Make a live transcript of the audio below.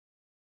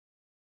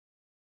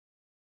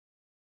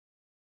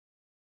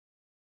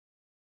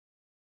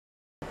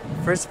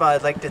First of all,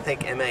 I'd like to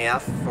thank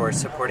MAF for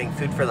supporting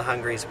Food for the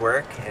Hungry's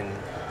work in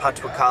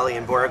Patuakhali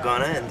and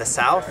Boragona in the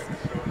south.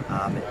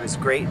 It was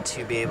great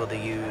to be able to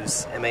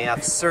use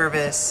MAF's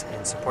service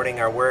in supporting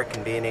our work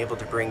and being able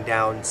to bring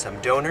down some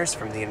donors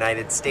from the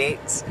United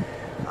States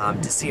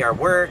to see our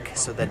work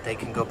so that they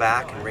can go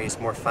back and raise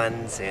more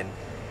funds and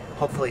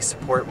hopefully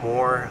support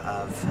more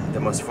of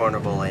the most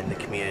vulnerable in the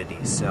community.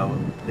 So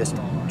this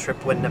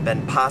trip wouldn't have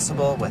been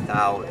possible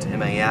without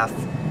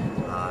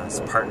MAF's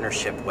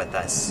partnership with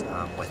us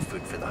with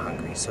Food for the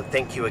Hungry. So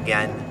thank you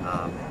again,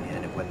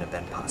 and it wouldn't have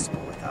been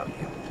possible without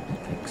you.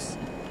 Thanks.